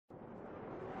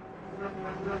Hi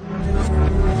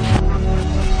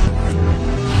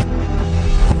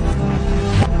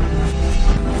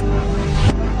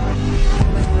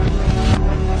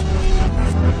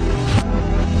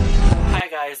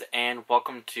guys, and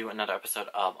welcome to another episode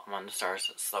of Among the Stars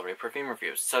Celebrity Perfume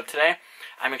Reviews. So today,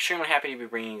 I'm extremely happy to be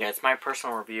bringing you guys my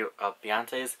personal review of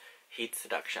Beyonce's Heat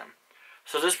Seduction.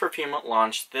 So this perfume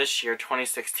launched this year,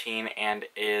 2016, and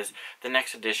is the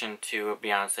next addition to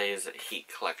Beyonce's Heat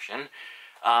collection.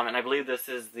 And I believe this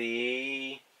is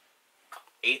the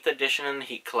 8th edition in the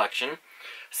Heat collection.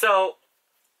 So,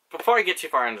 before I get too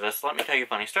far into this, let me tell you a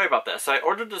funny story about this. So I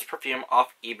ordered this perfume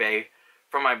off eBay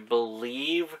from, I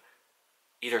believe,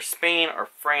 either Spain or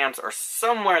France or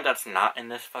somewhere that's not in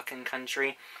this fucking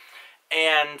country.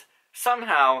 And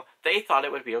somehow they thought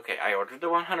it would be okay. I ordered the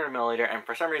 100 milliliter, and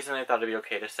for some reason they thought it would be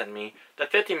okay to send me the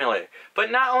 50 milliliter. But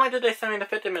not only did they send me the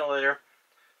 50 milliliter,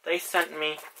 they sent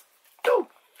me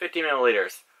 50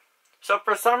 milliliters. So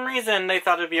for some reason they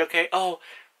thought it would be okay. Oh,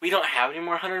 we don't have any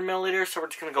more 100 milliliters, so we're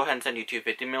just going to go ahead and send you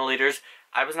 250 milliliters.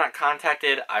 I was not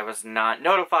contacted. I was not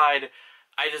notified.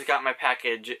 I just got my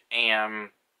package and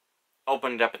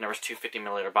opened it up, and there was 250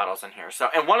 milliliter bottles in here. So,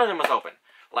 and one of them was open.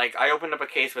 Like, I opened up a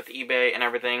case with eBay and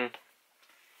everything,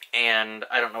 and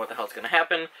I don't know what the hell is going to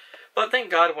happen. But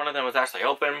thank God one of them was actually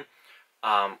open,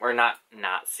 or not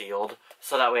sealed,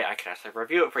 so that way I can actually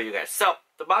review it for you guys. So,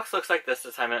 the box looks like this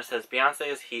time, and it says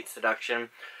Beyonce's Heat Seduction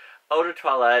Eau de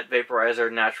Toilette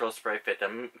Vaporizer Natural Spray 50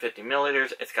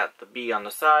 milliliters. It's got the B on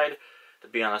the side, the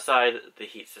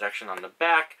Heat Seduction on the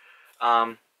back,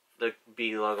 the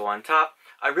B logo on top.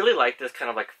 I really like this kind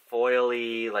of like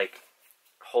foily, like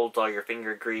holds all your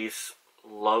finger grease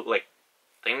logo, like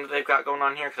thing that they've got going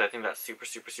on here, because I think that's super,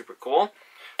 super, super cool.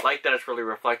 Like that it's really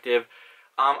reflective.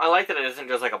 I like that it isn't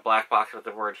just like a black box with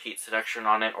the word Heat Seduction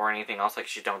on it or anything else like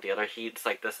she's done with the other Heats.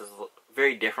 Like, this is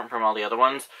very different from all the other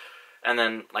ones. And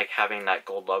then, like, having that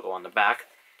gold logo on the back.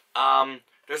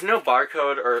 There's no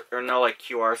barcode or no, like,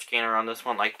 QR scanner on this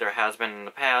one like there has been in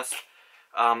the past.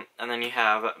 And then you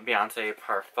have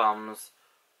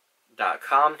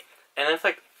BeyonceParfums.com. And it's,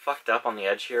 like, fucked up on the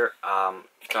edge here.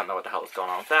 Don't know what the hell is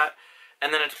going on with that.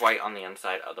 And then it's white on the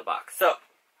inside of the box. So,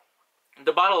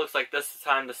 the bottle looks like this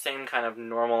time, the same kind of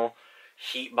normal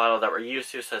Heat bottle that we're used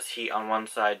to. It says Heat on one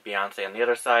side, Beyonce on the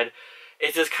other side.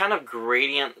 It's this kind of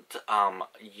gradient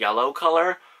yellow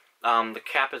color. The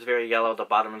cap is very yellow, the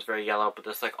bottom is very yellow, but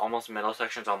this like almost middle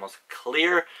section is almost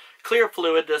clear. Clear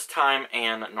fluid this time,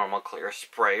 and normal clear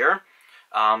sprayer.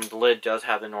 The lid does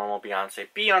have the normal Beyonce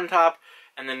B on top,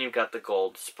 and then you've got the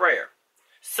gold sprayer.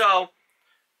 So,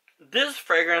 this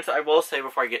fragrance, I will say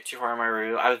before I get too far in my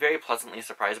review, I was very pleasantly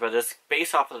surprised by this.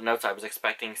 Based off of the notes, I was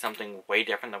expecting something way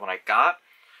different than what I got.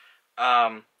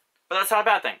 But that's not a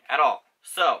bad thing at all.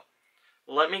 So,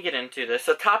 let me get into this.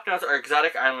 So, top notes are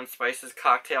exotic island spices,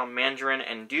 cocktail, mandarin,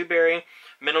 and dewberry.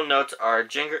 Middle notes are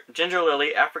ginger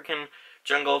lily, African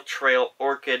jungle, trail,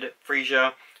 orchid,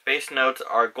 freesia. Base notes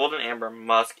are golden amber,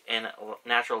 musk, and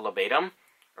natural labatum.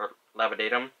 Or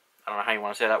labatum. I don't know how you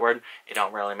want to say that word. It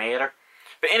don't really matter.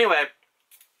 But anyway,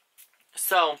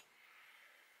 so,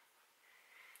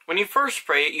 when you first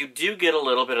spray it, you do get a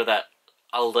little bit of that,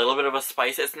 a little bit of a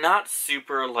spice. It's not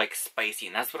super, like, spicy,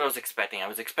 and that's what I was expecting. I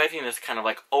was expecting this kind of,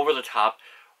 like, over-the-top,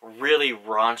 really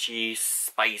raunchy,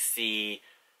 spicy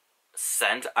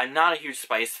scent. I'm not a huge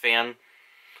spice fan,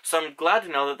 so I'm glad to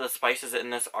know that the spices in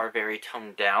this are very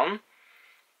toned down.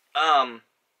 I'm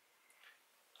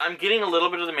getting a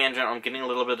little bit of the mandarin, I'm getting a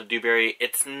little bit of the dewberry.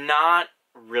 It's not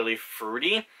really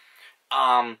fruity.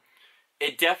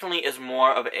 It definitely is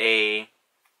more of a,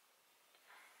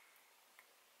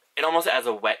 it almost adds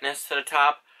a wetness to the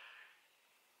top,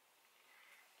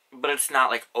 but it's not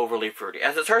like overly fruity.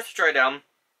 As it starts to dry down,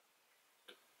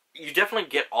 you definitely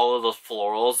get all of those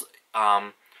florals.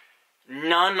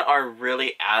 None are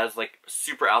really as like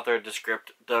super out there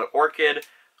descript. The orchid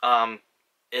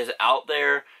is out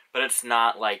there, but it's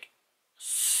not like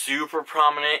super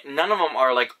prominent. None of them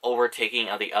are like overtaking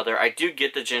of the other. I do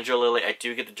get the ginger lily, I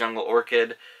do get the jungle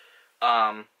orchid,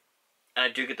 and I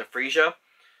do get the freesia.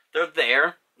 They're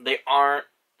there. They aren't,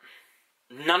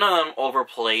 none of them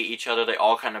overplay each other. They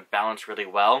all kind of balance really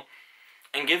well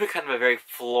and give it kind of a very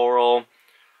floral,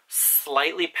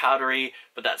 slightly powdery,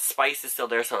 but that spice is still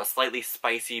there, so a slightly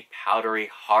spicy,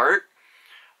 powdery heart.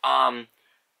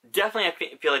 Definitely I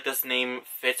feel like this name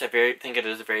fits. I think it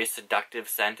is a very seductive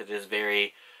scent. It is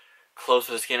very close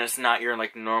to the skin. It's not your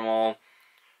like normal,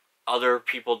 other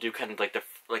people do kind of like the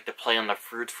play on the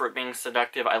fruits for it being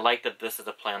seductive. I like that this is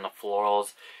a play on the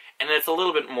florals. And it's a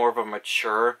little bit more of a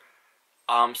mature,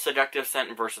 seductive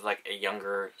scent versus like a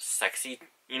younger, sexy,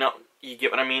 you know, you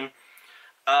get what I mean?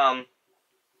 And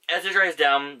as it dries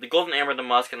down, the golden amber, the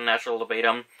musk, and the natural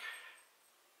libatum,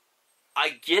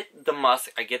 I get the musk,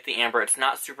 I get the amber. It's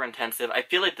not super intensive. I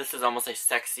feel like this is almost a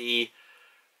sexy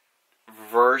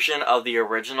version of the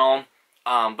original,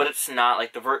 but it's not.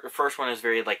 Like, the first one is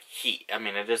very, like, heat. I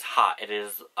mean, it is hot. It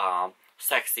is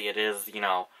sexy. It is, you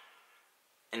know,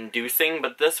 inducing.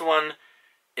 But this one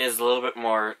is a little bit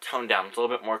more toned down. It's a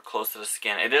little bit more close to the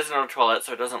skin. It is an eau de toilette,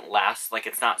 so it doesn't last. Like,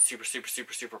 it's not super, super,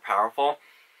 super, super powerful.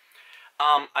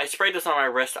 I sprayed this on my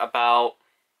wrist about,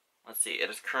 let's see, it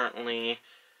is currently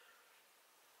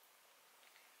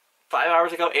 5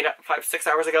 hours ago, 6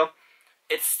 hours ago.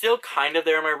 It's still kind of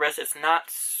there on my wrist. It's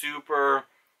not super,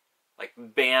 like,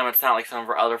 bam. It's not like some of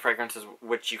our other fragrances,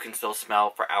 which you can still smell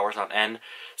for hours on end.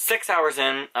 6 hours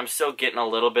in, I'm still getting a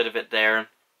little bit of it there.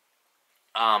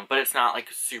 But it's not, like,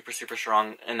 super, super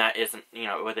strong, and that isn't, you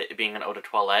know, with it being an eau de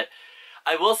toilette.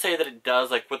 I will say that it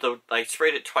does, like, with the, I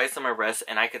sprayed it twice on my wrist,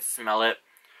 and I could smell it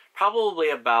probably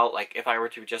about, like, if I were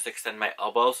to just extend my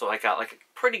elbow, so I got, like,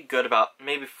 a pretty good, about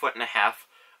maybe 1.5 foot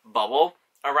bubble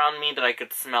around me that I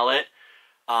could smell it.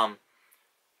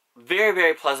 Very,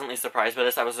 very pleasantly surprised by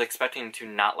this. I was expecting to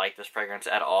not like this fragrance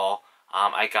at all.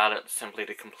 I got it simply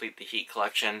to complete the heat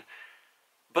collection.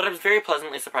 But I was very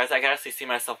pleasantly surprised. I could actually see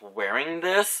myself wearing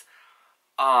this.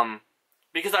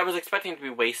 Because I was expecting it to be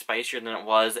way spicier than it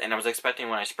was. And I was expecting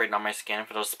when I sprayed it on my skin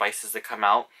for those spices to come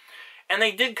out. And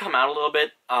they did come out a little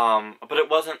bit. But it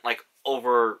wasn't like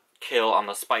overkill on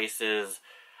the spices.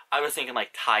 I was thinking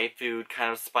like Thai food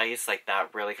kind of spice. Like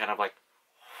that really kind of like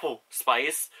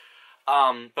spice.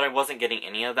 But I wasn't getting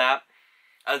any of that.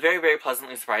 I was very, very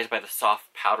pleasantly surprised by the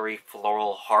soft, powdery,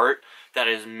 floral heart that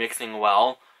is mixing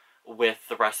well with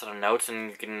the rest of the notes, and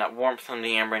you're getting that warmth from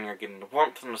the amber, and you're getting the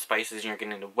warmth from the spices, and you're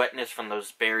getting the wetness from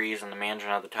those berries and the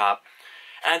mandarin at the top.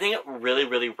 And I think it really,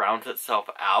 really rounds itself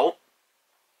out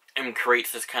and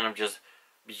creates this kind of just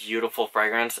beautiful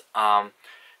fragrance.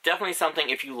 Definitely something,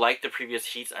 if you like the previous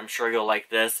heats, I'm sure you'll like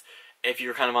this. If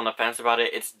you're kind of on the fence about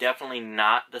it, it's definitely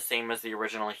not the same as the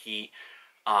original heat,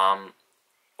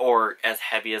 or as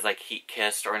heavy as like Heat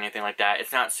Kissed or anything like that.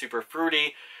 It's not super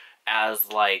fruity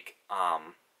as like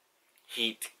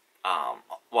Heat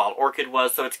Wild Orchid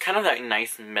was, so it's kind of that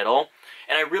nice middle,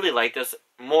 and I really like this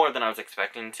more than I was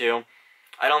expecting to.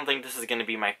 I don't think this is going to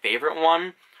be my favorite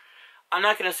one. I'm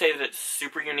not going to say that it's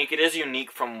super unique. It is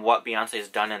unique from what Beyonce has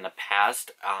done in the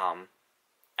past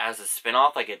as a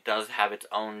spin-off. Like, it does have its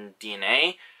own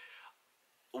DNA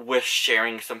with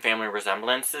sharing some family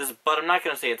resemblances, but I'm not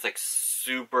going to say it's like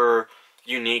super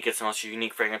unique. It's the most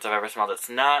unique fragrance I've ever smelled. It's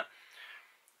not.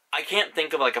 I can't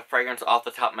think of like a fragrance off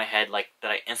the top of my head like that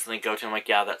I instantly go to and like,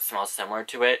 yeah, that smells similar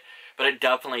to it. But it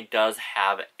definitely does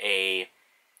have a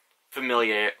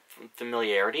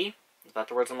familiarity. Is that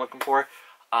the words I'm looking for?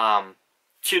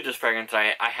 To this fragrance.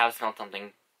 I have smelled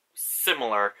something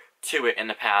similar to it in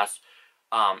the past.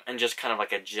 And just kind of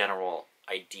like a general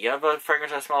idea of a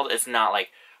fragrance I smelled. It's not like,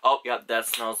 oh, yeah, that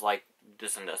smells like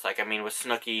this and this. Like, I mean, with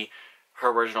Snooki, her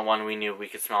original one, we knew we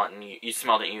could smell it, and you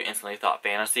smelled it and you instantly thought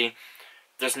fantasy.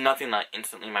 There's nothing that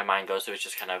instantly my mind goes to. It's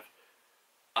just kind of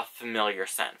a familiar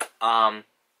scent.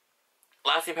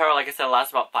 Lasting power, like I said,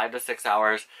 lasts about 5 to 6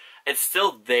 hours. It's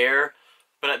still there,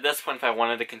 but at this point, if I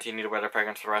wanted to continue to wear the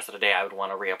fragrance for the rest of the day, I would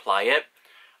want to reapply it.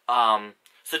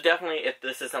 So definitely, if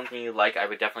this is something you like, I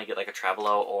would definitely get like a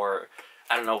Travelo, or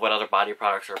I don't know what other body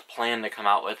products are planned to come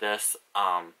out with this.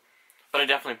 But I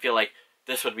definitely feel like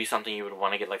this would be something you would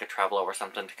want to get like a Travelo or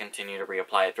something to continue to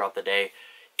reapply it throughout the day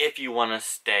if you want to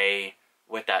stay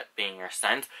with that being your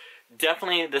scent.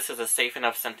 Definitely, this is a safe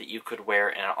enough scent that you could wear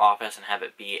in an office and have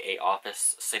it be a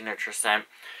office signature scent.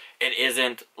 It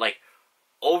isn't like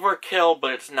overkill,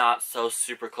 but it's not so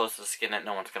super close to the skin that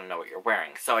no one's going to know what you're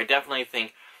wearing. So I definitely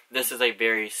think this is a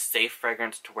very safe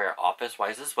fragrance to wear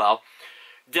office-wise as well.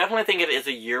 Definitely think it is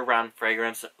a year-round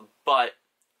fragrance, but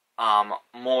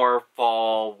more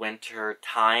fall, winter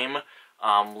time,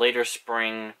 later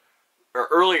spring, or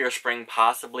earlier spring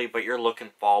possibly, but you're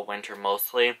looking fall, winter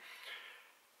mostly.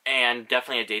 And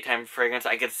definitely a daytime fragrance.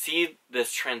 I could see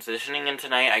this transitioning into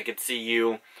night. I could see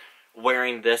you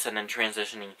wearing this and then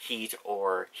transitioning Heat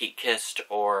or Heat Kissed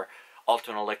or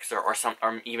Ultimate Elixir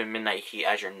or even Midnight Heat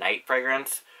as your night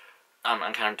fragrance.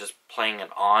 I'm kind of just playing it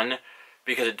on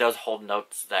because it does hold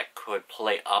notes that could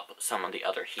play up some of the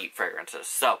other Heat fragrances.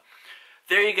 So,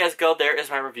 there you guys go. There is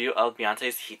my review of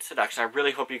Beyonce's Heat Seduction. I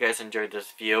really hope you guys enjoyed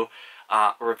this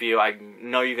review. I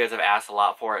know you guys have asked a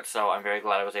lot for it, so I'm very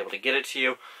glad I was able to get it to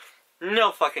you.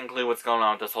 No fucking clue what's going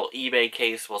on with this whole eBay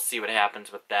case. We'll see what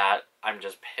happens with that. I'm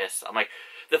just pissed. I'm like,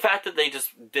 the fact that they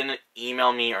just didn't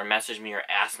email me or message me or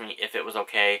ask me if it was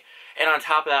okay. And on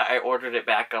top of that, I ordered it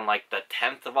back on like the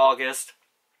 10th of August.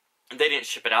 they didn't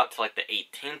ship it out till like the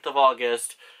 18th of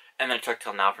August, and then it took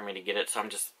till now for me to get it, so I'm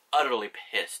just utterly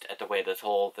pissed at the way this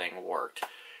whole thing worked.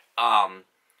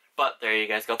 But there you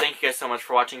guys go. Thank you guys so much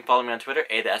for watching. Follow me on Twitter,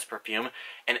 @Perfume,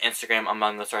 and Instagram,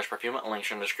 Among the Stars Perfume.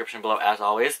 Links are in the description below, as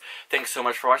always. Thanks so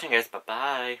much for watching, guys.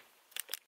 Bye-bye.